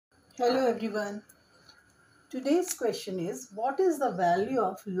Hello everyone. Today's question is, what is the value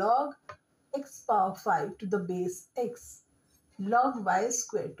of log x power 5 to the base x, log y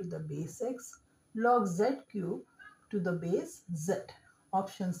squared to the base x, log z cube to the base z?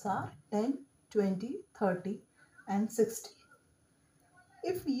 Options are 10, 20, 30 and 60.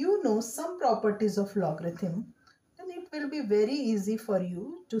 If you know some properties of logarithm, then it will be very easy for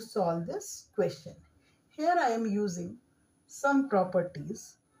you to solve this question. Here I am using some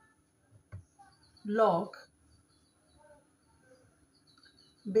properties. Log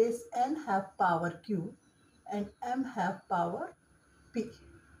base n have power q and m have power p.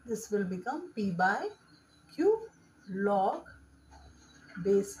 This will become p by q log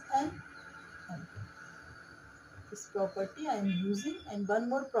base n m. This property I am using, and one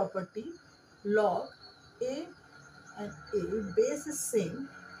more property, log a and a, base is same,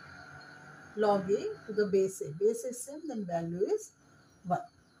 log a to the base a. Base is same, then value is 1.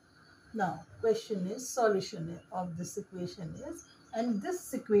 Now, question is, solution of this equation is, and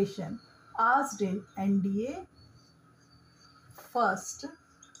this equation asked in NDA first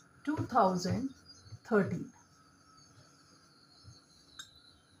 2013.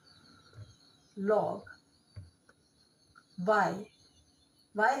 Log y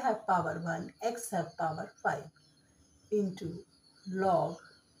have power 1, x have power 5 into log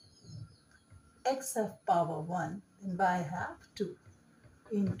x have power 1 and y have 2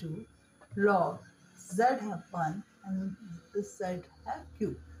 into log z have 1 and this z have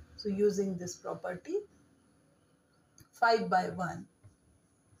q. So using this property, 5 by 1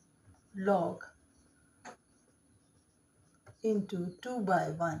 log into 2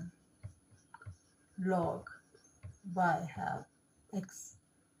 by 1 log y have x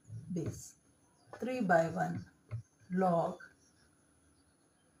base, 3 by 1 log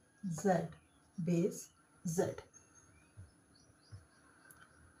z base z.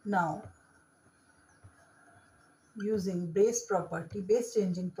 Now using base property, base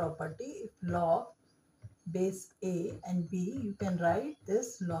changing property, if log base a and b, you can write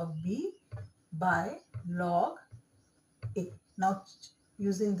this log b by log a. Now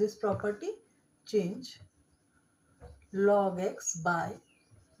using this property, change log x by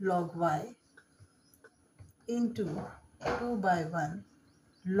log y into 2 by 1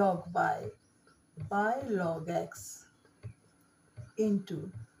 log y by log x into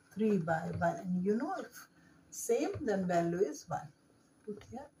 3 by 1, and you know, if same, then value is 1. Put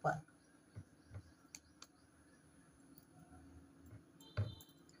here 1.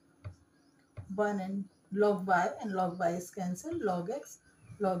 And log y is cancelled, log x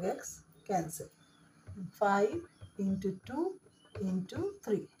cancel. 5 into 2 into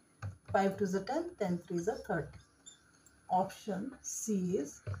 3. 5 to the 10, 10 3 is a 30. Option C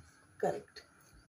is correct.